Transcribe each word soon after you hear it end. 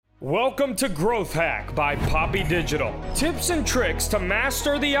Welcome to Growth Hack by Poppy Digital. Tips and tricks to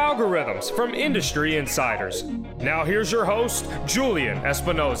master the algorithms from industry insiders. Now here's your host, Julian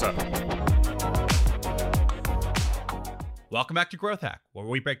Espinoza. Welcome back to Growth Hack, where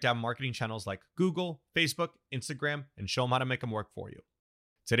we break down marketing channels like Google, Facebook, Instagram, and show them how to make them work for you.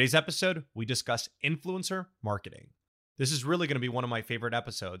 Today's episode, we discuss influencer marketing. This is really going to be one of my favorite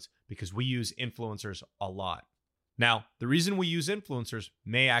episodes because we use influencers a lot. Now, the reason we use influencers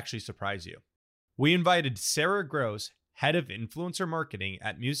may actually surprise you. We invited Sarah Gross, head of influencer marketing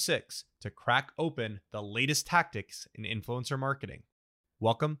at Muse6, to crack open the latest tactics in influencer marketing.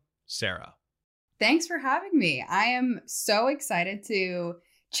 Welcome, Sarah. Thanks for having me. I am so excited to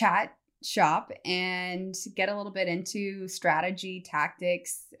chat shop and get a little bit into strategy,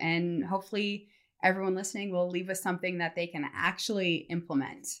 tactics, and hopefully everyone listening will leave us something that they can actually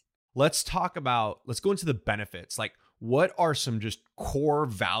implement. Let's go into the benefits. Like, what are some just core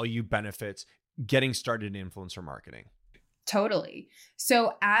value benefits getting started in influencer marketing? Totally.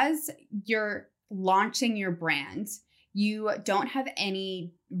 So as you're launching your brand, you don't have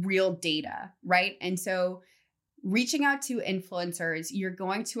any real data, right? And so reaching out to influencers, you're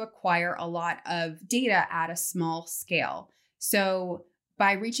going to acquire a lot of data at a small scale. So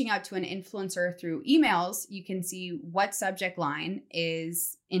by reaching out to an influencer through emails, you can see what subject line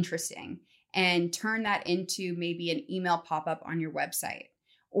is interesting and turn that into maybe an email pop-up on your website.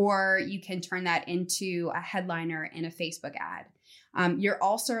 Or you can turn that into a headliner in a Facebook ad. You're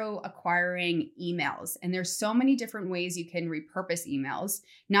also acquiring emails, and there's so many different ways you can repurpose emails,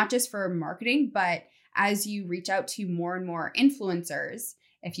 not just for marketing, but as you reach out to more and more influencers,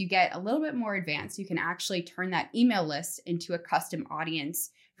 if you get a little bit more advanced, you can actually turn that email list into a custom audience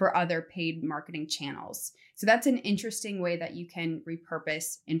for other paid marketing channels. So that's an interesting way that you can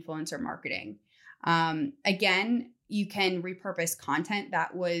repurpose influencer marketing. Again, you can repurpose content.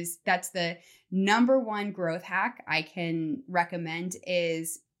 That's the number one growth hack I can recommend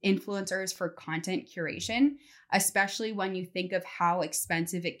is influencers for content curation, especially when you think of how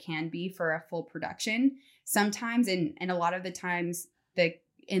expensive it can be for a full production. Sometimes, and a lot of the times,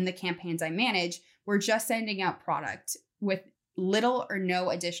 in the campaigns I manage, we're just sending out product with little or no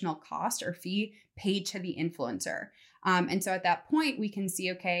additional cost or fee paid to the influencer. And so at that point, we can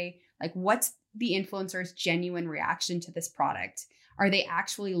see, okay, like what's the influencer's genuine reaction to this product? Are they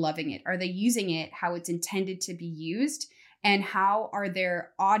actually loving it? Are they using it how it's intended to be used? And how are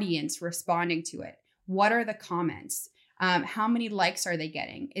their audience responding to it? What are the comments? How many likes are they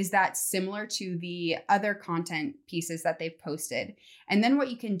getting? Is that similar to the other content pieces that they've posted? And then what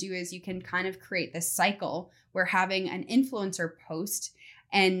you can do is you can kind of create this cycle where having an influencer post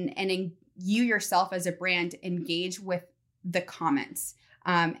and you yourself as a brand engage with the comments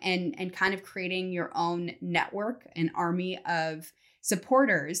and kind of creating your own network, an army of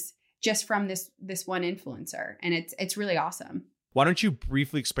supporters just from this one influencer. And it's really awesome. Why don't you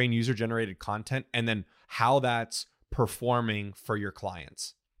briefly explain user-generated content and then how that's performing for your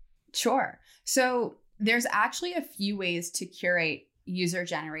clients? Sure. So there's actually a few ways to curate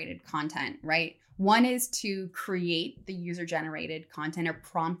user-generated content, right? One is to create the user-generated content or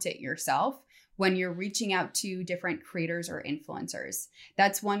prompt it yourself when you're reaching out to different creators or influencers.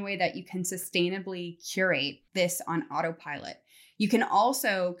 That's one way that you can sustainably curate this on autopilot. You can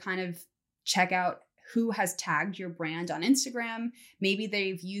also kind of check out who has tagged your brand on Instagram. Maybe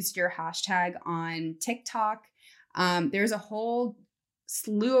they've used your hashtag on TikTok. There's a whole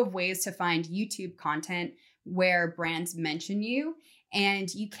slew of ways to find YouTube content where brands mention you,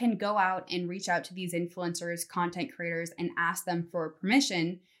 and you can go out and reach out to these influencers, content creators, and ask them for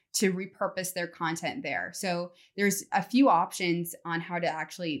permission to repurpose their content there. So there's a few options on how to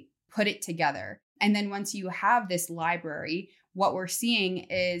actually put it together. And then once you have this library, what we're seeing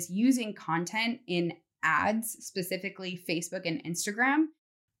is using content in ads, specifically Facebook and Instagram,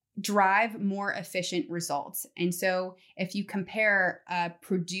 drive more efficient results. And so if you compare a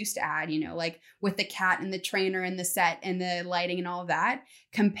produced ad, like with the cat and the trainer and the set and the lighting and all of that,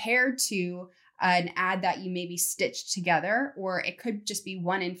 compared to an ad that you maybe stitched together, or it could just be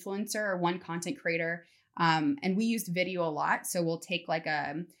one influencer or one content creator. And we used video a lot. So we'll take like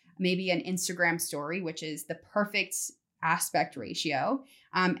maybe an Instagram story, which is the perfect aspect ratio,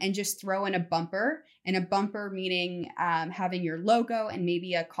 and just throw in a bumper, meaning having your logo and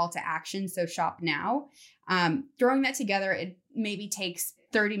maybe a call to action. So shop now. Throwing that together, it maybe takes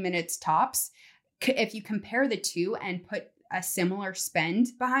 30 minutes tops. If you compare the two and put a similar spend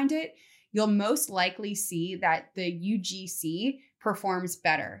behind it, you'll most likely see that the UGC performs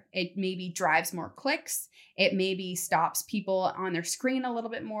better. It maybe drives more clicks. It maybe stops people on their screen a little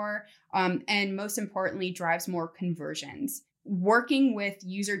bit more. And most importantly, drives more conversions. working with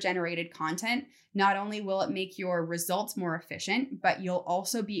user-generated content, not only will it make your results more efficient, but you'll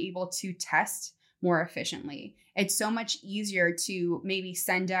also be able to test more efficiently. It's so much easier to maybe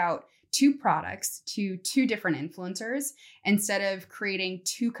send out 2 products to 2 different influencers instead of creating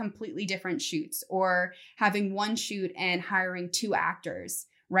 2 completely different shoots, or having one shoot and hiring 2 actors,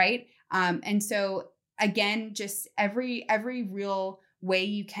 right? And so again, just every real way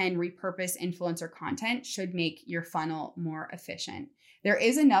you can repurpose influencer content should make your funnel more efficient. There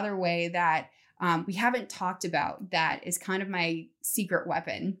is another way that we haven't talked about that is kind of my secret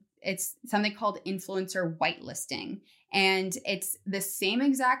weapon. It's something called influencer whitelisting. And it's the same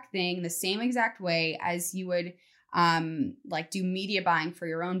exact thing, the same exact way as you would like do media buying for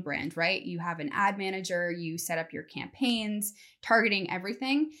your own brand, right? You have an ad manager, you set up your campaigns, targeting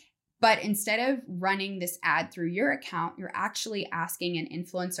everything. But instead of running this ad through your account, you're actually asking an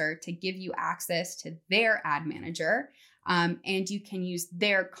influencer to give you access to their ad manager, and you can use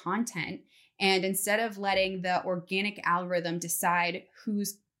their content. And instead of letting the organic algorithm decide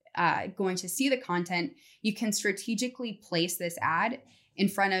who's going to see the content, you can strategically place this ad in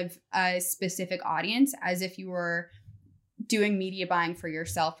front of a specific audience as if you were doing media buying for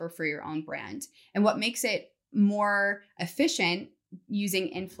yourself or for your own brand. And what makes it more efficient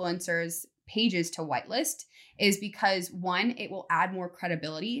using influencers' pages to whitelist is because, one, it will add more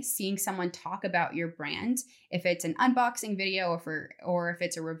credibility. Seeing someone talk about your brand, if it's an unboxing video or if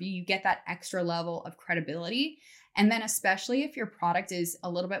it's a review, you get that extra level of credibility. And then especially if your product is a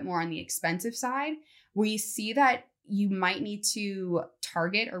little bit more on the expensive side, we see that you might need to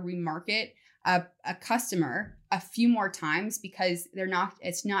target or remarket a customer a few more times, because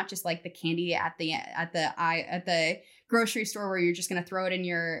it's not just like the candy at the grocery store where you're just going to throw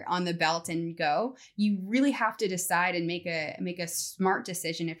it on the belt and go. You really have to decide and make a smart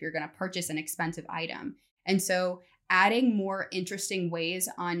decision if you're going to purchase an expensive item. And so adding more interesting ways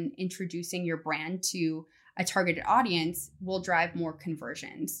on introducing your brand to a targeted audience will drive more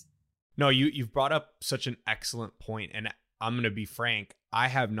conversions. No, you've brought up such an excellent point, and I'm going to be frank, I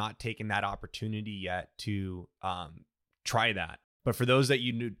have not taken that opportunity yet to try that. But for those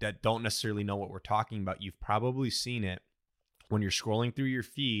that don't necessarily know what we're talking about, you've probably seen it when you're scrolling through your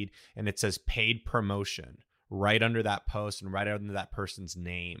feed and it says paid promotion right under that post and right under that person's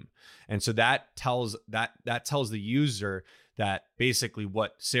name. And so that tells the user that basically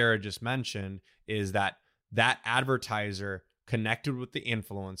what Sarah just mentioned is that advertiser connected with the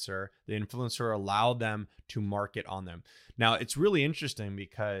influencer allowed them to market on them. Now, it's really interesting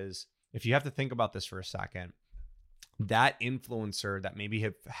because if you have to think about this for a second, that influencer that maybe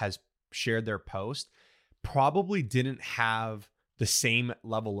has shared their post probably didn't have the same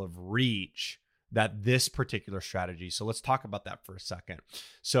level of reach that this particular strategy. So let's talk about that for a second.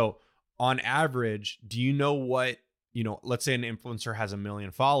 So on average, do you know what, let's say an influencer has 1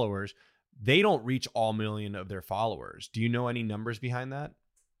 million followers. They don't reach all 1 million of their followers. Do you know any numbers behind that?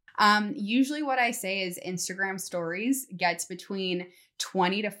 Usually what I say is Instagram stories gets between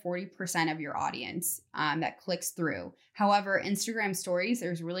 20 to 40% of your audience that clicks through. However, Instagram stories,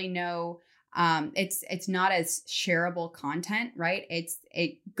 there's really no, it's not as shareable content, right?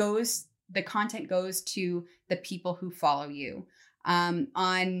 The content goes to the people who follow you.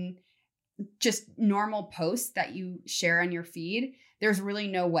 On just normal posts that you share on your feed, there's really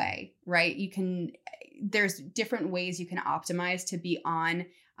no way, right? There's different ways you can optimize to be on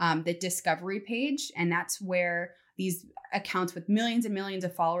the discovery page. And that's where these accounts with millions and millions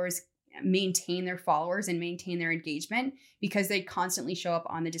of followers maintain their followers and maintain their engagement, because they constantly show up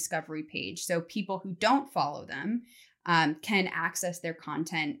on the discovery page. So people who don't follow them can access their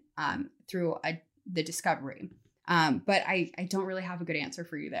content through the discovery. But I don't really have a good answer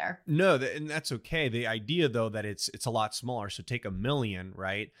for you there. No, and that's okay. The idea, though, that it's a lot smaller. So take 1 million,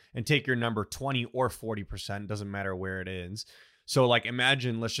 right? And take your number 20 or 40%, doesn't matter where it is. So like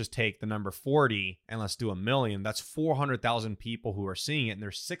imagine, let's just take the number 40 and let's do 1 million. That's 400,000 people who are seeing it. And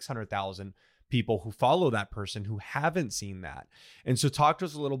there's 600,000 people who follow that person who haven't seen that. And so talk to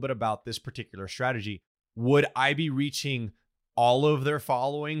us a little bit about this particular strategy. Would I be reaching all of their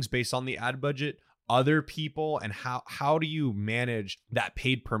followings based on the ad budget? Other people, and how do you manage that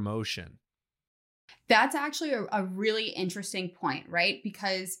paid promotion? That's actually a really interesting point, right?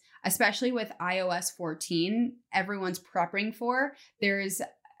 Because especially with iOS 14, everyone's prepping for, there's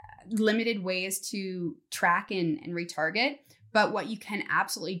limited ways to track and retarget. But what you can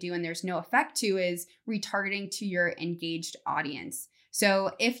absolutely do, and there's no effect to, is retargeting to your engaged audience.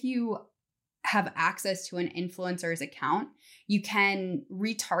 So if you have access to an influencer's account, you can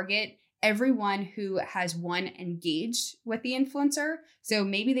retarget everyone who has engaged with the influencer. So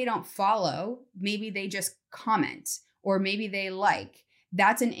maybe they don't follow, maybe they just comment, or maybe they like.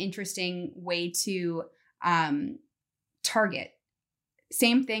 That's an interesting way to target.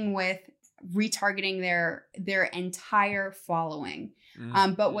 Same thing with retargeting their entire following.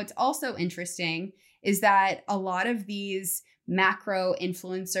 But what's also interesting is that a lot of these macro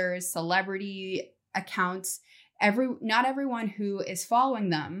influencers, celebrity accounts, not everyone who is following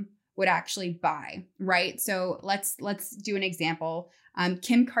them would actually buy, right? So let's do an example.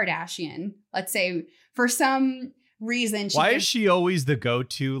 Kim Kardashian, let's say for some reason, is she always the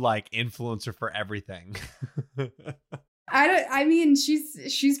go-to like influencer for everything? I mean,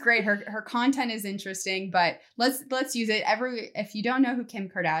 she's great. Her content is interesting, but let's use it. If you don't know who Kim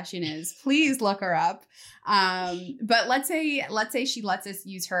Kardashian is, please look her up. But let's say she lets us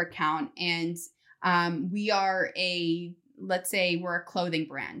use her account, and let's say we're a clothing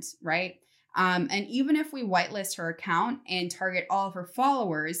brand, right? And even if we whitelist her account and target all of her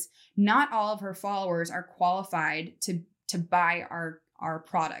followers, not all of her followers are qualified to buy our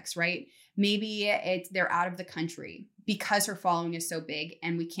products, right? Maybe they're out of the country because her following is so big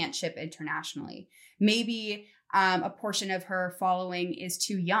and we can't ship internationally. Maybe a portion of her following is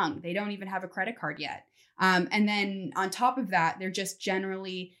too young. They don't even have a credit card yet. And then on top of that, they're just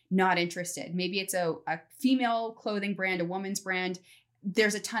generally not interested. Maybe it's a female clothing brand, a woman's brand.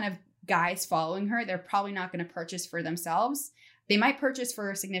 There's a ton of guys following her. They're probably not going to purchase for themselves. They might purchase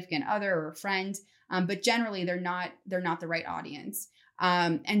for a significant other or a friend, but generally they're not the right audience.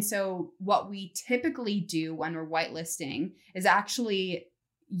 And so what we typically do when we're whitelisting is actually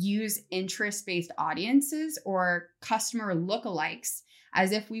use interest-based audiences or customer lookalikes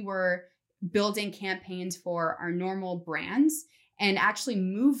as if we were building campaigns for our normal brands, and actually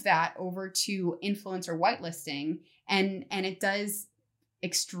move that over to influencer whitelisting. And it does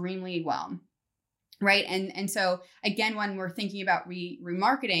extremely well. Right. And so again, when we're thinking about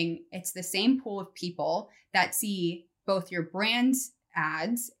remarketing, it's the same pool of people that see both your brand's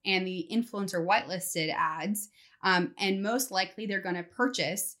ads and the influencer whitelisted ads. And most likely they're going to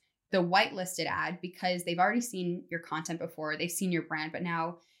purchase the whitelisted ad because they've already seen your content before. They've seen your brand, but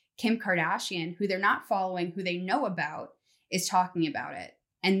now Kim Kardashian, who they're not following, who they know about, is talking about it.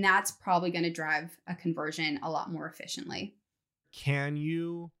 And that's probably going to drive a conversion a lot more efficiently. Can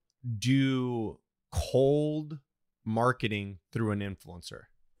you do cold marketing through an influencer?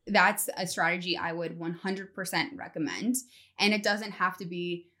 That's a strategy I would 100% recommend. And it doesn't have to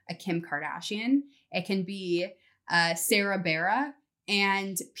be a Kim Kardashian. It can be Sarah Barra,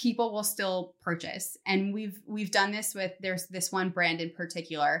 and people will still purchase. And we've done this with, there's this one brand in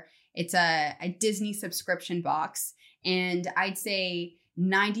particular. It's a Disney subscription box. And I'd say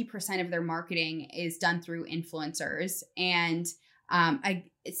 90% of their marketing is done through influencers. And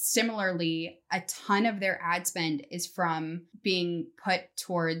similarly, a ton of their ad spend is from being put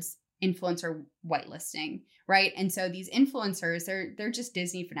towards influencer whitelisting, right? And so these influencers, they're just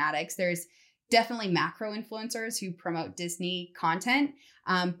Disney fanatics. There's definitely macro influencers who promote Disney content.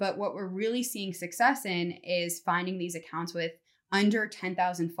 But what we're really seeing success in is finding these accounts with under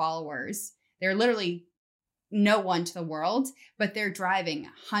 10,000 followers. They're literally no one to the world, but they're driving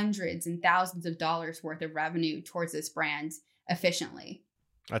hundreds and thousands of dollars worth of revenue towards this brand efficiently.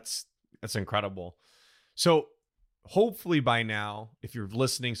 That's incredible. So hopefully by now, if you're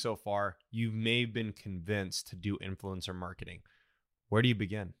listening so far, you may have been convinced to do influencer marketing. Where do you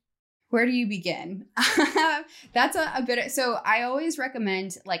begin? Where do you begin? That's a bit. So I always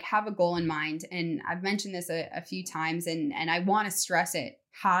recommend have a goal in mind. And I've mentioned this a few times, and I want to stress it.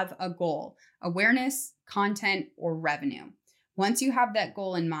 Have a goal: awareness, content, or revenue. Once you have that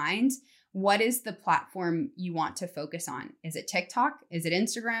goal in mind, what is the platform you want to focus on? Is it TikTok? Is it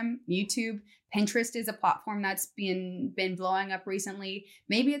Instagram, YouTube? Pinterest is a platform that's been blowing up recently.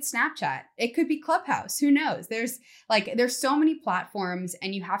 Maybe it's Snapchat. It could be Clubhouse. Who knows? There's so many platforms,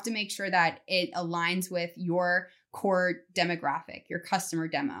 and you have to make sure that it aligns with your core demographic, your customer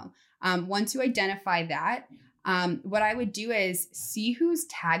demo. Once you identify that, what I would do is see who's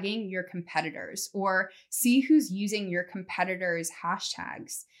tagging your competitors, or see who's using your competitors'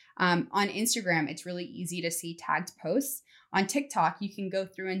 hashtags. On Instagram, it's really easy to see tagged posts. On TikTok, you can go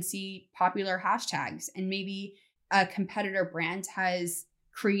through and see popular hashtags, and maybe a competitor brand has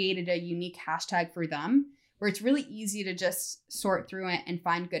created a unique hashtag for them, where it's really easy to just sort through it and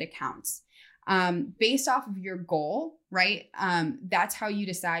find good accounts. Based off of your goal, right? That's how you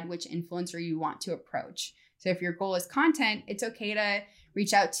decide which influencer you want to approach. So if your goal is content, it's okay to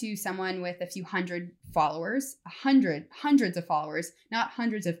reach out to someone with a few hundred followers, hundreds of followers, not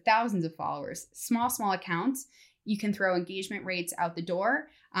hundreds of thousands of followers, small accounts. You can throw engagement rates out the door.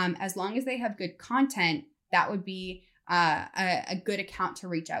 As long as they have good content, that would be a good account to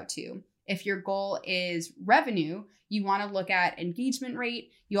reach out to. If your goal is revenue, you want to look at engagement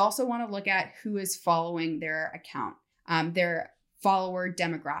rate. You also want to look at who is following their account, their follower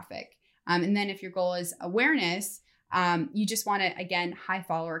demographic. And then if your goal is awareness, you just want to, again, high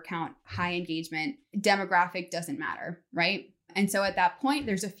follower count, high engagement, demographic doesn't matter, right? And so at that point,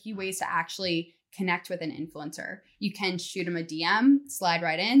 there's a few ways to actually connect with an influencer. You can shoot them a DM, slide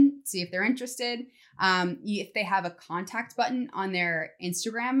right in, see if they're interested. If they have a contact button on their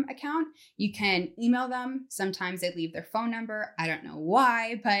Instagram account, you can email them. Sometimes they leave their phone number. I don't know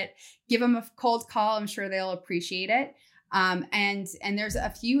why, but give them a cold call. I'm sure they'll appreciate it. And there's a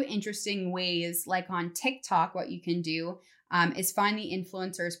few interesting ways, like on TikTok, what you can do is find the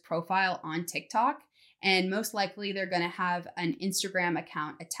influencer's profile on TikTok. And most likely they're going to have an Instagram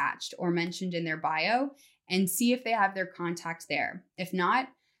account attached or mentioned in their bio, and see if they have their contact there. If not,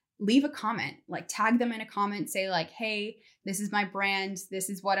 leave a comment, like tag them in a comment, say like, hey, this is my brand. This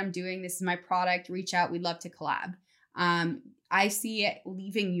is what I'm doing. This is my product. Reach out. We'd love to collab. I see it,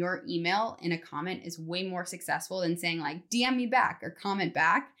 leaving your email in a comment is way more successful than saying like DM me back or comment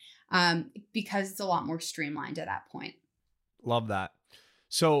back, because it's a lot more streamlined at that point. Love that.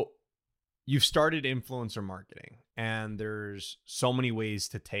 So you've started influencer marketing, and there's so many ways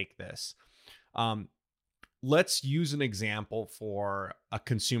to take this. Let's use an example for a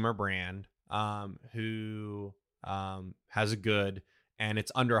consumer brand who has a good, and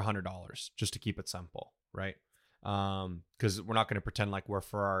it's under $100, just to keep it simple, right? Because we're not going to pretend like we're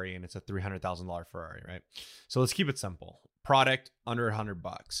Ferrari and it's a $300,000 Ferrari, right? So let's keep it simple. Product under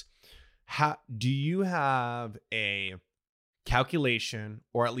 $100. Do you have a calculation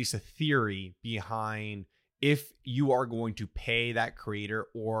or at least a theory behind if you are going to pay that creator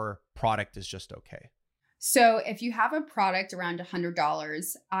or product is just okay? So if you have a product around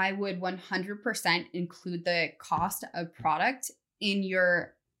 $100, I would 100% include the cost of product in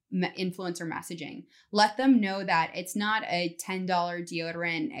your influencer messaging. Let them know that it's not a $10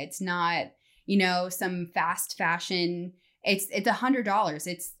 deodorant. It's not, some fast fashion. It's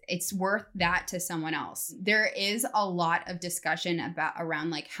 $100. It's worth that to someone else. There is a lot of discussion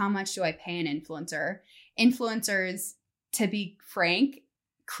around like, how much do I pay an influencer? Influencers, to be frank,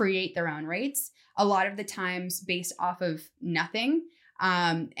 create their own rates a lot of the times based off of nothing.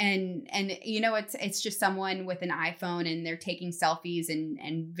 It's just someone with an iPhone and they're taking selfies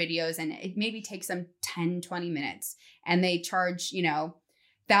and videos, and it maybe takes them 10, 20 minutes and they charge,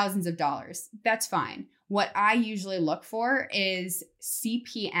 thousands of dollars. That's fine. What I usually look for is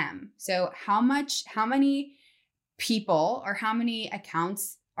CPM. So how many people or how many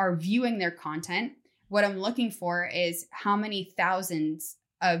accounts are viewing their content? What I'm looking for is how many thousands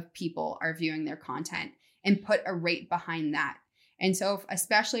of people are viewing their content, and put a rate behind that. And so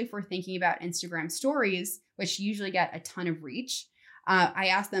especially if we're thinking about Instagram stories, which usually get a ton of reach, I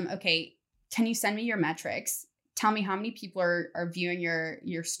ask them, okay, can you send me your metrics? Tell me how many people are viewing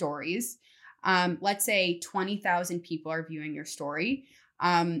your stories. Let's say 20,000 people are viewing your story.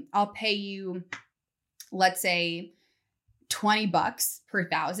 I'll pay you, let's say $20 per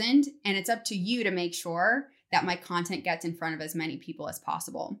thousand. And it's up to you to make sure that my content gets in front of as many people as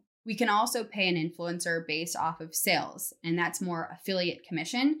possible. We can also pay an influencer based off of sales, and that's more affiliate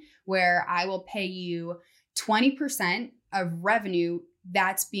commission, where I will pay you 20% of revenue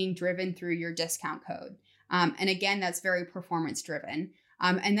that's being driven through your discount code. And again, that's very performance driven.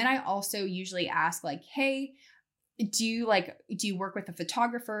 And then I also usually ask like, hey, do you work with a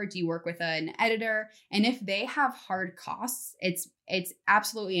photographer? Do you work with an editor? And if they have hard costs, it's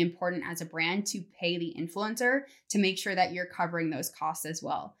absolutely important as a brand to pay the influencer to make sure that you're covering those costs as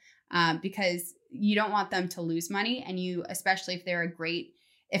well. Because you don't want them to lose money, and especially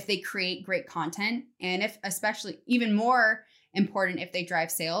if they create great content, and if especially even more important, if they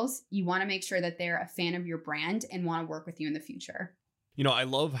drive sales, you want to make sure that they're a fan of your brand and want to work with you in the future. I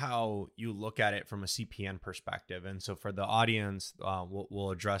love how you look at it from a CPM perspective. And so for the audience, we'll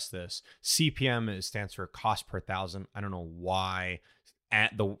address this. CPM stands for cost per thousand. I don't know why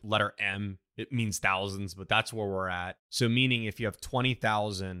at the letter M, it means thousands, but that's where we're at. So meaning if you have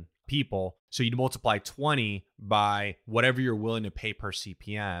 20,000 people, so you'd multiply 20 by whatever you're willing to pay per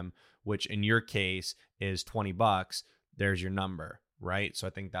CPM, which in your case is $20. There's your number, right? So I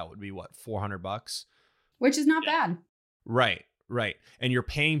think that would be what, $400? Which is not bad. Right. And you're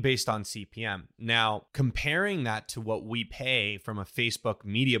paying based on CPM. Now, comparing that to what we pay from a Facebook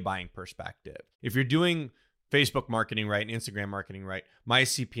media buying perspective, if you're doing Facebook marketing right and Instagram marketing right, my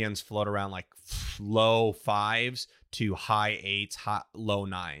CPMs float around like low 5s to high 8s, low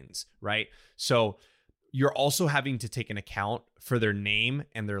 9s, right? So you're also having to take an account for their name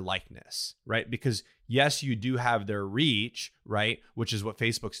and their likeness, right? Because yes, you do have their reach, right? Which is what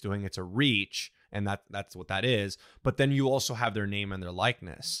Facebook's doing. It's a reach, and that's what that is. But then you also have their name and their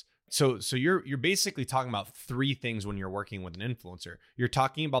likeness. So you're basically talking about three things when you're working with an influencer. You're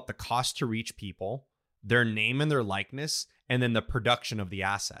talking about the cost to reach people, their name and their likeness, and then the production of the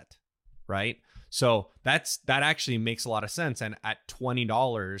asset, right? So that actually makes a lot of sense. And at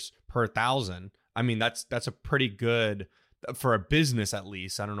 $20 per 1,000, I mean, that's a pretty good, for a business at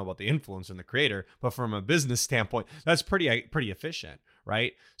least. I don't know about the influencer and the creator, but from a business standpoint, that's pretty efficient,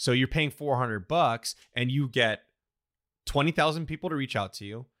 right? So you're paying $400 and you get 20,000 people to reach out to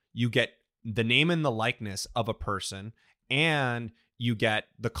you. You get the name and the likeness of a person, and you get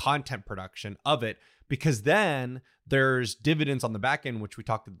the content production of it, because then there's dividends on the back end, which we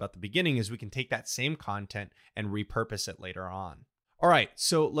talked about at the beginning, is we can take that same content and repurpose it later on. All right,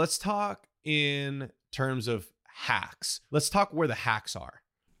 so let's talk in terms of hacks. Let's talk where the hacks are.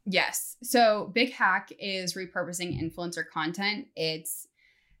 Yes. So big hack is repurposing influencer content. It's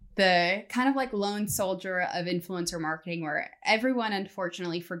the kind of like lone soldier of influencer marketing, where everyone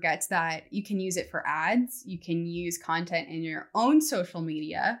unfortunately forgets that you can use it for ads. You can use content in your own social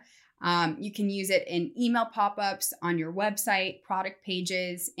media. You can use it in email pop-ups on your website, product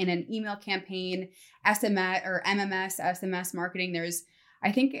pages, in an email campaign, SMS or MMS, SMS marketing.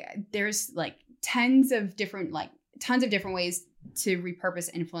 I think there's like tons of different ways to repurpose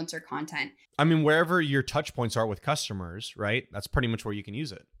influencer content. I mean, wherever your touch points are with customers, right? That's pretty much where you can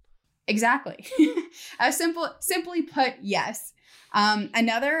use it. Exactly. Simply put, yes.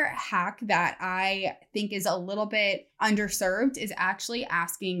 Another hack that I think is a little bit underserved is actually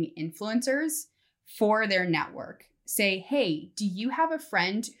asking influencers for their network. Say, hey, do you have a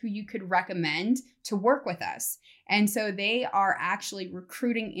friend who you could recommend to work with us? And so they are actually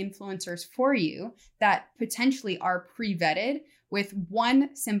recruiting influencers for you that potentially are pre-vetted with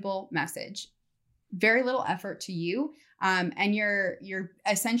one simple message. Very little effort to you. And you're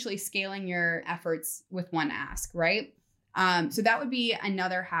essentially scaling your efforts with one ask, right? So that would be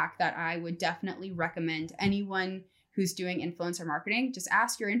another hack that I would definitely recommend anyone who's doing influencer marketing. Just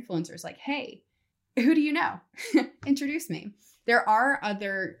ask your influencers like, hey, who do you know? Introduce me. There are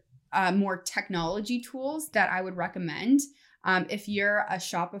other more technology tools that I would recommend. If you're a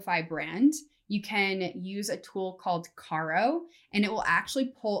Shopify brand, you can use a tool called Caro, and it will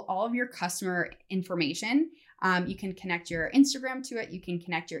actually pull all of your customer information. You can connect your Instagram to it. You can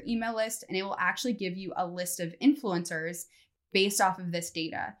connect your email list, and it will actually give you a list of influencers based off of this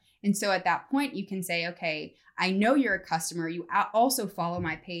data. And so at that point, you can say, okay, I know you're a customer. You also follow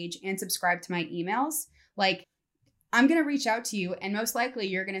my page and subscribe to my emails. Like, I'm going to reach out to you, and most likely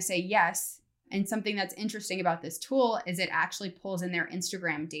you're going to say yes. And something that's interesting about this tool is it actually pulls in their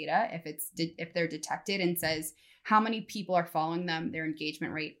Instagram data if they're detected, and says how many people are following them, their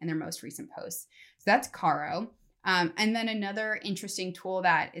engagement rate, and their most recent posts. So that's Caro. And then another interesting tool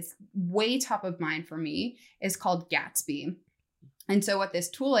that is way top of mind for me is called Gatsby. And so what this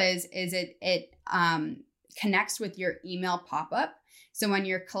tool is it connects with your email pop-up. So when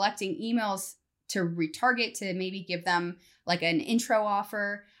you're collecting emails to retarget, to maybe give them like an intro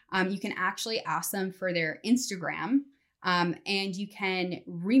offer, you can actually ask them for their Instagram, and you can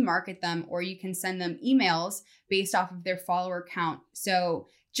remarket them, or you can send them emails based off of their follower count. So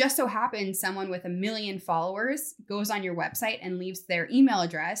just so happens someone with 1 million followers goes on your website and leaves their email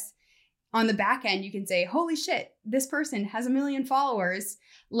address. On the back end, you can say, holy shit, this person has 1 million followers.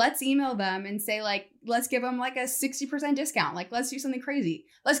 Let's email them and say, like, let's give them like a 60% discount. Like, let's do something crazy.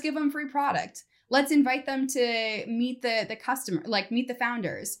 Let's give them free product. Let's invite them to meet the customer, like meet the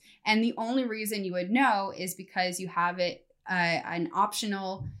founders. And the only reason you would know is because you have it an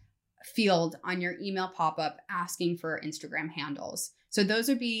optional field on your email pop-up asking for Instagram handles. So those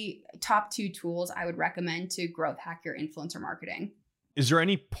would be top 2 tools I would recommend to growth hack your influencer marketing. Is there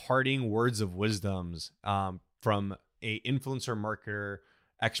any parting words of wisdoms from a influencer marketer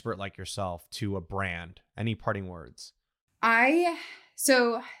expert like yourself to a brand? Any parting words?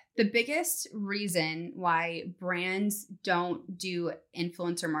 So the biggest reason why brands don't do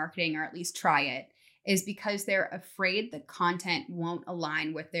influencer marketing, or at least try it, is because they're afraid the content won't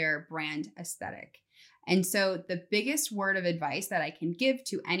align with their brand aesthetic. And so the biggest word of advice that I can give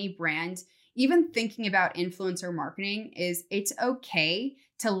to any brand, even thinking about influencer marketing, is it's okay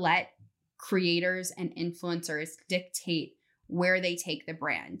to let creators and influencers dictate where they take the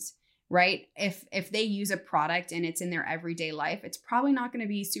brand, right? If they use a product and it's in their everyday life, it's probably not going to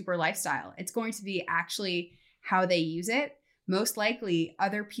be super lifestyle. It's going to be actually how they use it. Most likely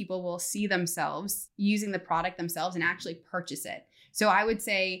other people will see themselves using the product themselves and actually purchase it. So I would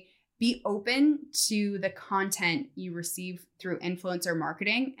say be open to the content you receive through influencer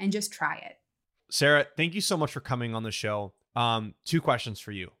marketing and just try it. Sarah, thank you so much for coming on the show. 2 questions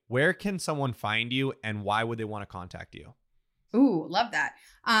for you. Where can someone find you and why would they want to contact you? Ooh, love that.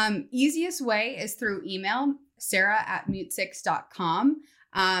 Easiest way is through email, sarah@mute6.com.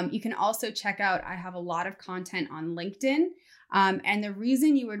 You can also check out, I have a lot of content on LinkedIn. And the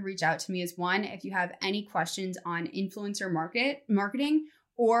reason you would reach out to me is, one, if you have any questions on influencer marketing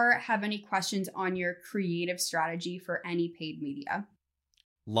or have any questions on your creative strategy for any paid media.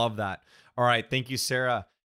 Love that. All right. Thank you, Sarah.